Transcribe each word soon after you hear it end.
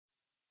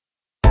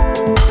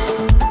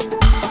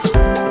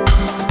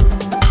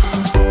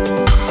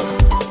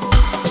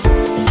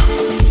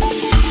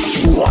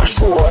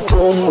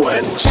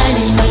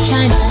Chinese pot,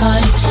 Chinese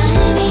pot,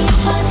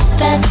 Chinese pot.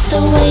 That's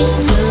the way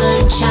to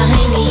learn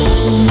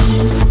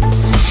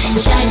Chinese.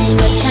 Chinese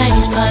pot,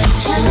 Chinese pot,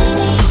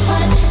 Chinese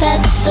pot.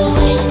 That's the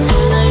way to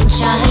learn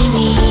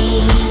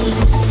Chinese.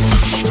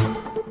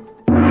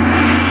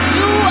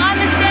 You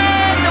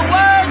understand the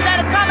words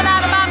that are coming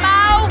out of my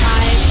mouth?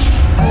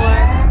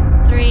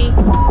 5, 4, 3,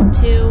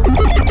 2,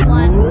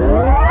 1.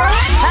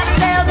 How to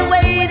sail the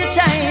way to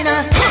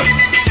China.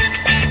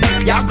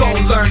 Y'all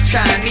gonna learn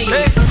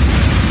Chinese.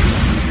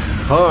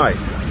 Hi,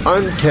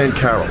 I'm Ken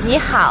Carroll. 你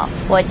好，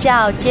我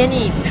叫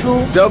Jenny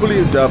朱。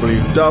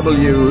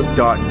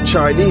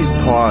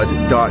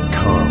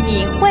www.chinesepod.com.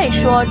 你会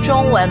说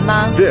中文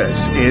吗？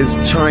 This is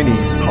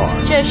Chinese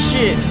Pod. 这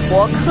是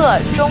博客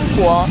中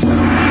国。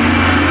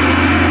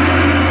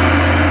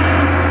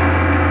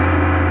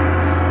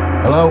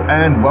Hello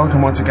and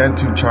welcome once again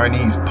to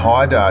Chinese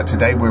Pod.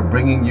 Today we're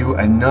bringing you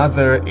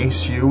another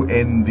issue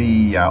in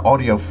the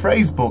audio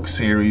phrase book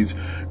series,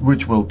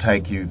 which will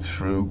take you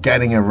through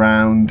getting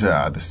around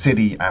the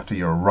city after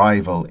your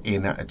arrival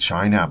in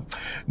China.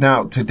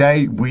 Now,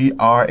 today we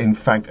are in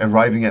fact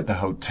arriving at the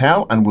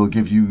hotel and we'll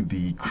give you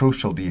the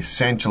crucial, the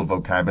essential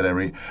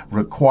vocabulary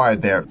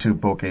required there to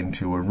book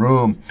into a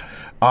room.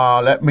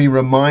 Let me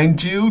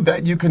remind you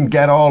that you can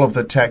get all of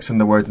the text and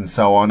the words and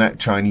so on at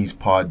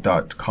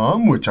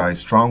ChinesePod.com, which I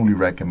strongly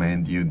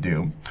recommend you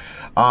do.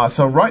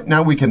 So right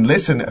now we can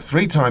listen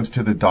 3 times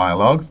to the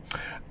dialogue.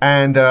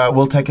 And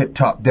we'll take it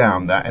top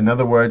down. In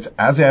other words,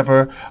 as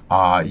ever,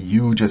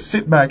 you just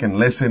sit back and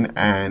listen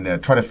and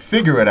try to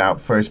figure it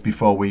out first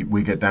before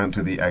we get down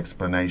to the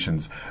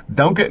explanations.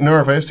 Don't get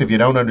nervous if you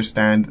don't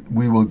understand.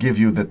 We will give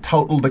you the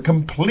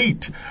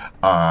complete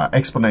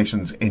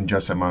explanations in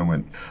just a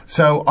moment.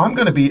 So I'm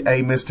going to be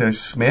a Mr.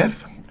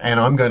 Smith, and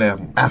I'm going to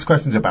ask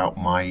questions about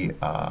my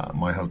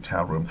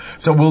hotel room.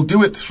 So we'll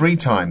do it 3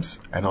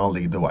 times, and I'll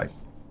lead the way.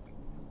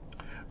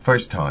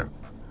 First time.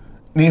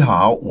 你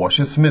好，我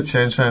是 Smith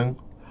先生，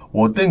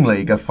我订了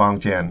一个房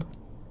间。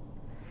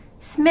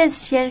Smith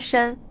先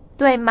生，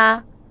对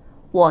吗？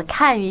我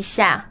看一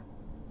下。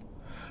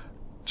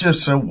这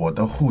是我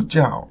的护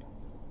照。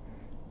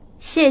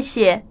谢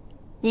谢，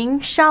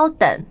您稍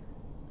等。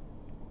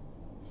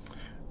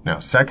Now,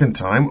 second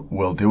time,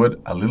 we'll do it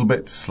a little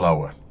bit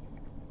slower.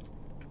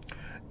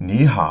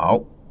 你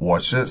好，我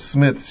是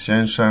Smith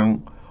先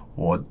生，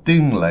我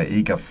订了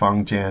一个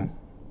房间。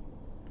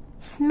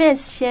Smith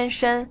先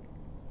生，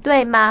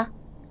对吗？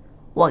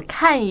我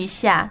看一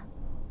下。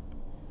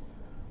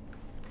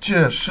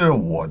这是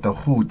我的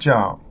护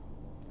照。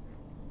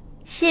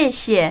谢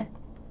谢，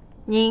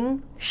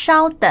您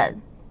稍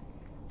等。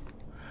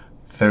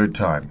Third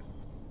time.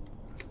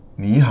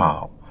 你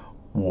好，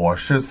我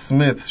是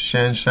Smith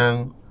先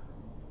生，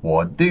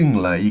我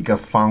订了一个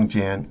房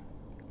间。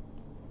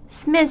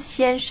Smith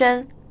先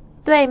生，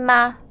对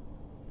吗？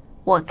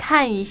我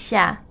看一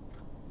下。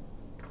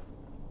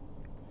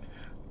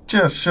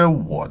这是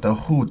我的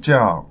护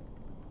照。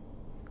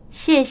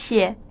谢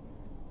谢，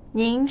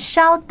您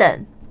稍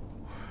等。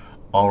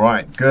All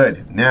right,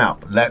 good. Now,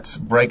 let's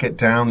break it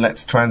down.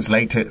 Let's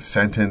translate it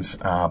sentence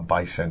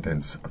by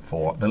sentence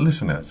for the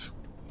listeners.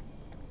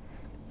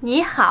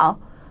 你好，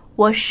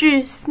我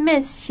是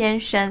Smith 先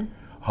生。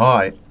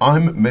Hi,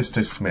 I'm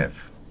Mr.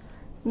 Smith.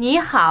 你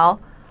好，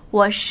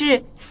我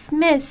是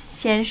Smith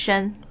先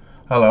生。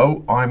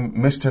Hello, I'm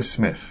Mr.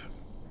 Smith.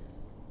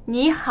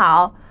 你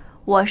好，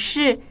我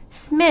是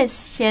Smith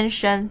先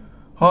生。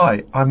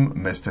Hi, I'm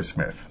Mr.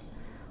 Smith.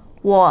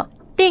 我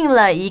订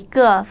了一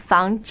个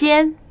房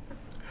间。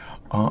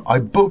I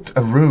booked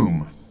a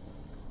room.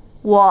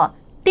 我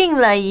订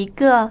了一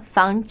个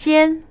房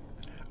间。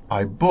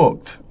I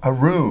booked a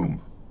room.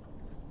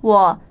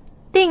 我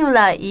订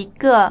了一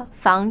个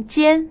房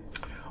间。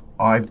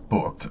I've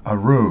booked a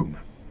room.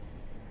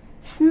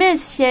 Smith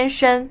先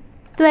生，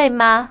对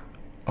吗？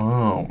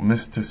 Oh,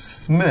 Mr.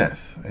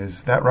 Smith,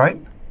 is that right?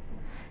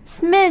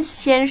 Smith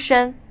先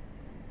生，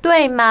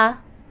对吗？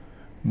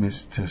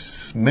 Mr.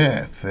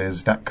 Smith,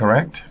 is that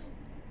correct?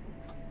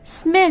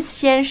 Smith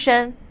先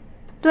生，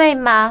对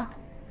吗？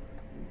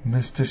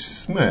 Mr.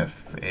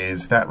 Smith,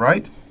 is that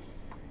right?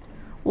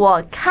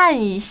 我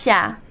看一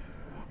下。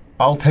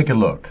I'll take a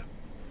look.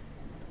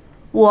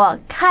 我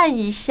看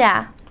一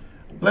下。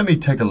Let me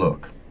take a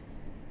look.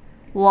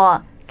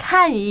 我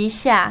看一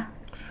下。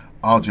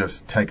I'll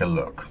just take a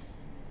look.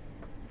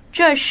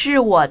 这是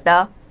我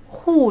的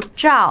护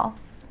照。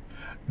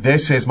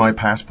This is my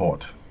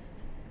passport.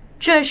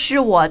 这是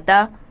我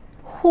的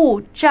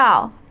护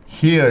照。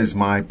Here's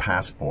my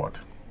passport.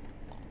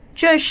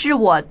 这是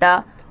我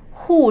的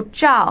护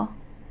照。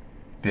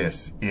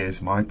This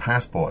is my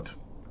passport.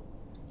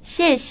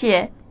 谢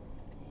谢，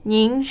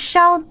您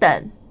稍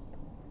等。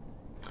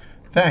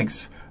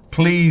Thanks.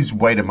 Please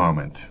wait a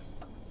moment.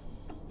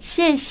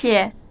 谢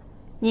谢，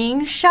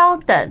您稍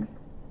等。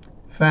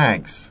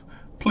Thanks.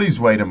 Please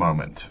wait a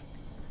moment.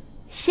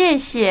 谢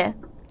谢，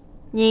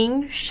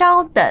您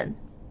稍等。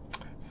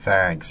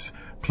Thanks.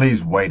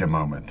 Please wait a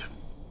moment.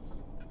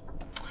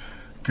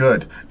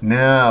 Good.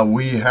 Now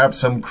we have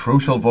some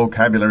crucial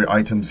vocabulary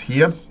items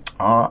here.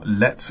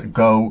 Let's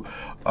go.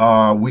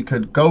 We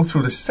could go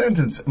through the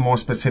sentence more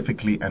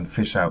specifically and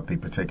fish out the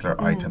particular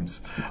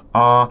items.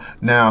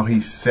 Now he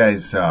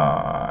says,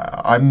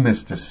 I'm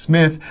Mr.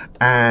 Smith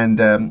and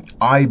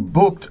I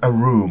booked a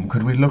room.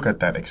 Could we look at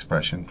that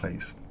expression,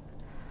 please?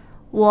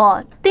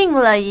 我订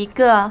了一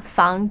个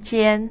房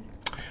间。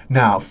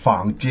Now,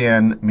 房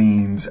间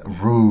means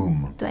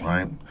room, 对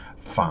right?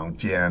 房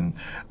间.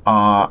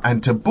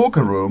 And to book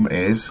a room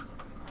is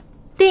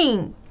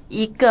订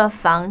一个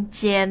房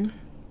间。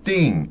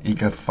订一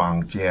个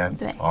房间.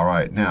 对 All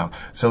right, now,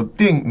 so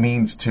订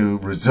means to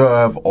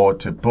reserve or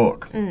to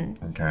book.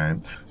 Okay.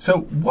 So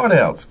what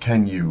else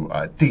can you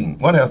订?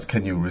 What else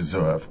can you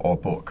reserve or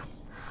book?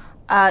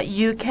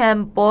 You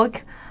can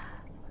book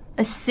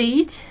a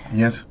seat,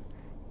 Yes.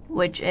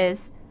 which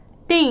is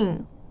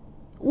订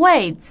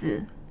位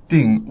子。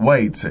订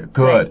位子.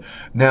 Good.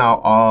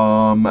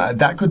 Now,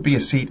 that could be a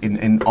seat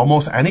in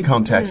almost any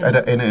context.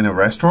 In a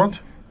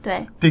restaurant.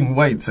 对 订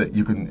位子,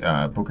 you can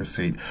book a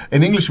seat.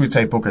 In English, we'd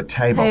say book a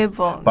table.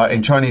 Table, But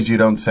in Chinese, you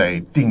don't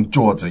say 订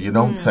桌子. You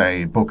don't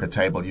say book a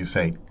table. You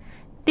say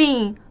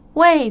订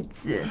位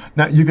子。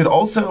 Now, you could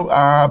also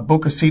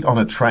book a seat on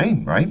a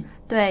train, right?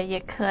 对，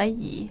也可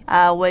以。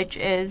which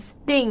is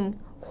订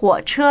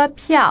火车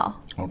票。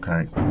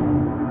 Okay.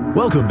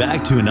 Welcome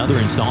back to another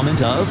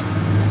installment of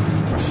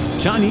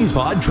Chinese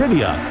Pod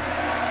Trivia.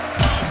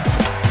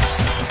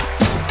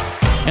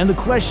 And the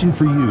question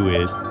for you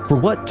is, for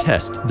what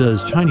test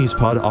does Chinese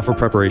Pod offer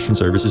preparation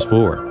services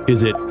for?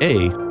 Is it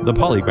A, the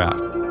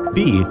polygraph,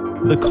 B,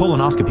 the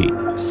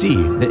colonoscopy, C,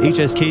 the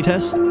HSK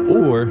test,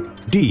 or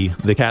D,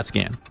 the CAT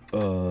scan?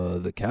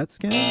 The CAT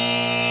scan?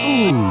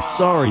 Ooh,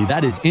 sorry,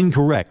 that is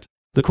incorrect.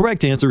 The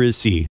correct answer is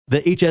C,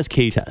 the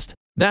HSK test.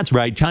 That's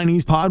right,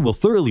 Chinese Pod will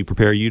thoroughly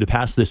prepare you to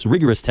pass this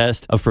rigorous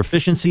test of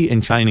proficiency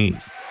in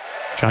Chinese.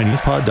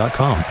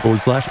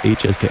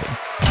 ChinesePod.com/HSK.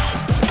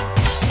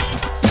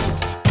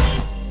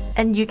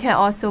 And you can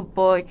also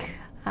book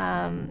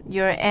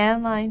your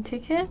airline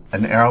tickets.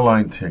 An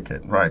airline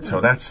ticket, right.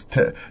 So that's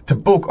to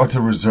book or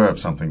to reserve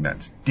something.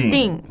 That's 订.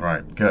 订.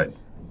 Right, good.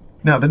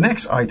 Now, the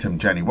next item,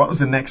 Jenny, what was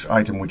the next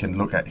item we can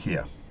look at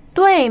here?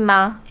 对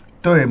吗？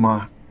对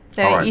吗?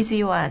 Very All right.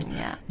 easy one,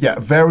 yeah. Yeah,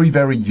 very,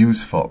 very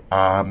useful.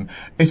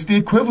 It's the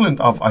equivalent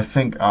of, I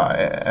think,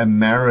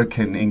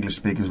 American English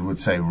speakers would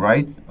say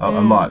right a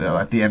lot.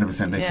 At the end of a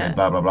sentence, they say Yeah.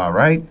 blah, blah, blah,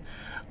 right?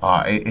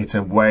 It's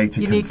a way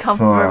to You need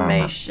confirm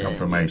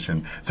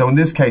confirmation. So in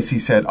this case, he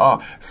said,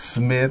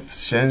 Smith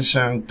先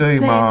生对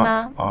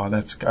吗? 对吗?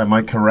 That's, am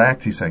I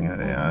correct? He's saying,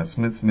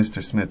 Smith,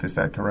 Mr. Smith, is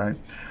that correct?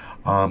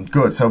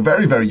 Good. So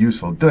very, very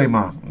useful. 对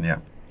吗? Yeah.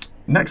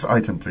 Next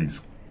item,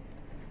 please.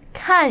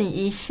 看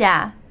一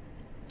下，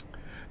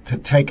 To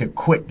take a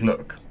quick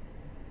look.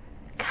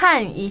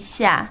 看一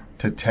下。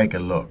 To take a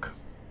look.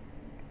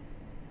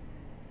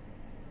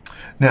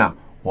 Now,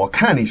 我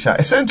看一下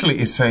essentially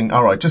is saying,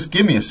 all right, just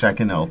give me a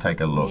second, I'll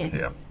take a look Yes.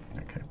 here.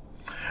 Okay.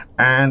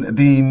 And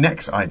the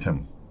next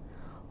item,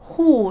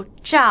 护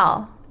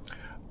照，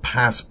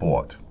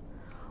 passport.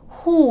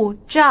 护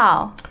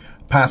照。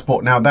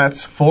 Passport. Now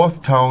that's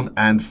fourth tone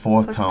and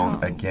fourth Fourth tone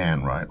tone.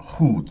 again, right?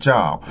 护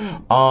照.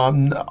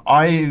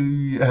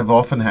 I have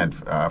often had,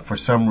 for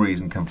some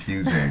reason,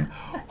 confusing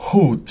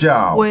护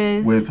照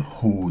with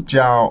胡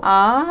椒.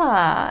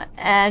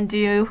 And do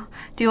you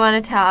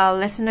want to tell our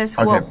listeners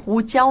what Okay.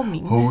 胡椒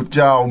means? 胡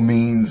椒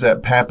means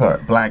pepper,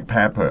 black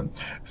pepper.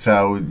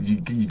 So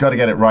you got to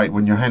get it right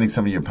when you're handing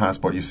somebody your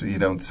passport. You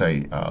don't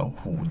say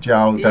胡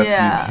椒. That means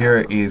Yeah. here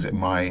is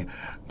my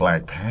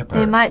black pepper.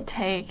 They might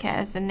take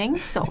as an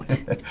insult.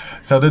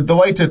 So the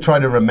way to try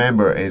to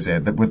remember is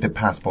that with the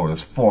passport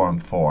is 4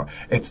 and 4.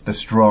 It's the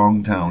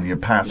strong tone. Your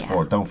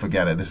passport, don't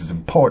forget it. This is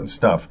important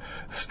stuff.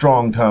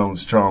 Strong tone,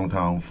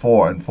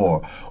 4 and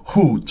 4.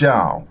 护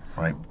照,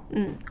 right?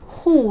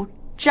 护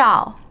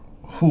照。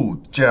护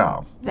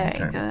照.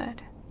 Very Okay.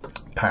 good.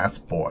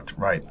 Passport,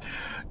 right.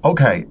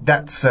 Okay,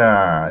 that's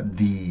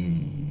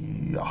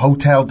the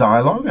hotel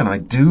dialogue, and I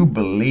do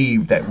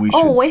believe that we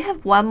should... Oh, we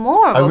have one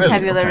more Oh, really?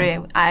 vocabulary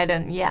Okay.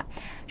 item. Yeah.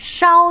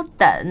 稍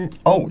等。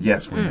 Oh,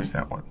 yes, we missed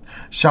that one.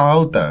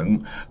 稍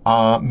等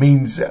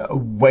means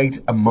wait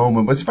a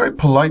moment, but it's a very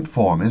polite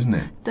form, isn't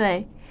it?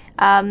 对。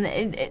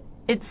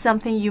It's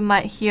something you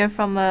might hear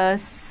from a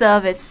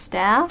service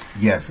staff.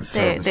 Yes, a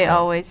service They staff.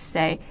 always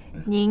say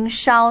您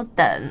稍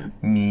等。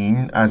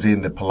 您, as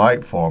in the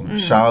polite form,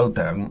 稍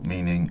等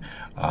meaning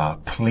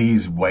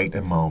please wait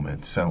a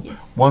moment. So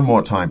Yes. one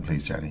more time,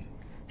 please, Jenny.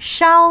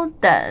 稍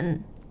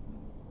等.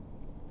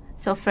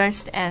 So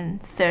first and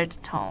third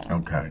tone.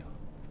 Okay.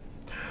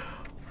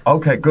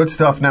 Okay, good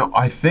stuff. Now,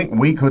 I think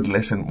we could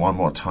listen one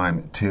more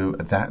time to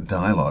that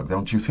dialogue.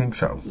 Don't you think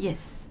so? Yes.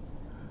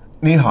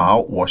 你好，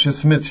我是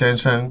Smith 先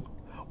生，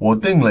我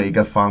订了一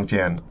个房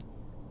间。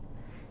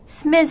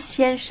 Smith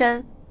先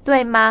生，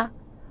对吗？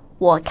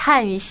我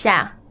看一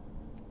下。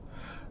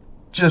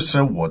这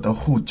是我的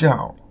护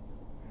照。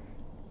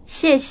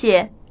谢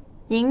谢，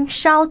您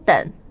稍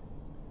等。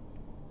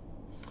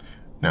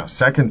 Now,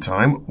 second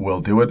time,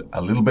 we'll do it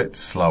a little bit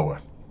slower.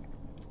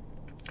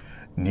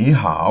 你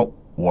好，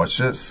我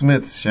是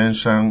Smith 先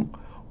生，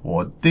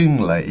我订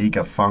了一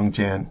个房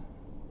间。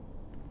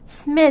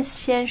Smith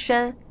先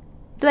生，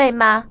对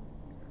吗？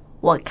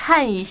我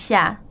看一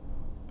下。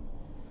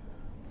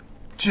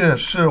这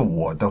是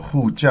我的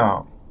护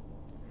照。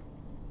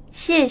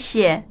谢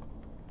谢，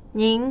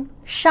您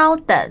稍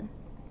等。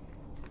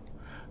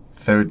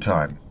Third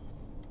time.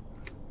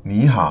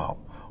 你好，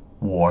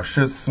我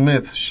是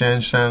Smith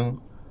先生，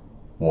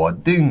我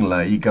订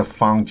了一个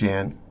房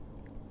间。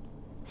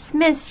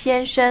Smith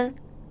先生，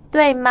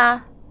对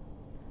吗？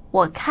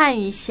我看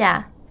一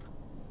下。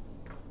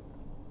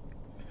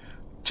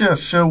这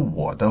是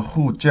我的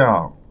护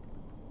照。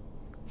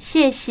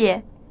谢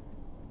谢，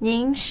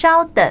您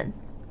稍等。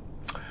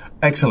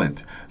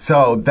Excellent.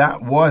 So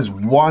that was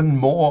one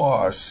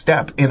more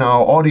step in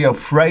our audio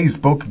phrase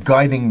book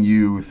guiding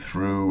you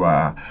through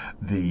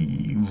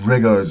the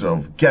rigors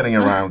of getting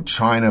around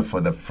China for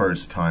the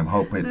first time.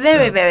 Hope it's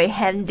very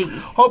handy.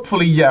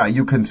 Hopefully, yeah,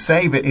 you can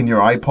save it in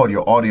your iPod,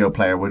 your audio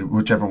player,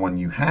 whichever one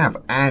you have,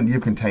 and you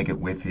can take it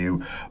with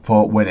you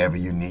for whenever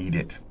you need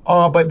it.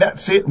 But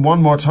that's it.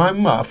 One more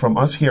time from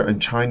us here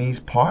in Chinese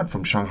Pod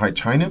from Shanghai,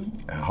 China.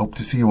 I hope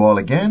to see you all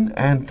again,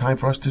 and time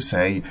for us to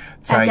say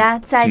大家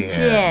再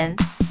见。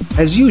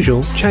 As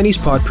usual,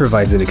 ChinesePod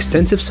provides an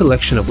extensive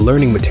selection of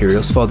learning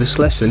materials for this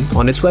lesson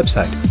on its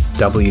website,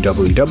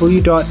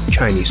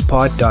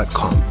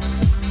 www.chinesepod.com.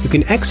 You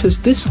can access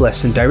this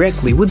lesson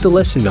directly with the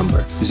lesson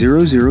number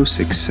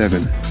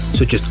 0067.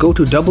 So just go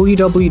to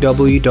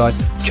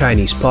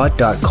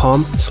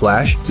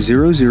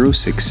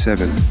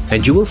www.chinesepod.com/0067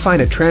 and you will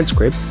find a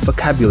transcript,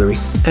 vocabulary,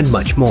 and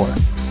much more.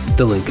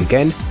 The link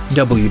again,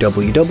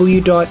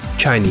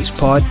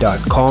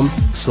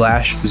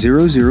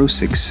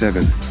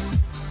 www.chinesepod.com/0067.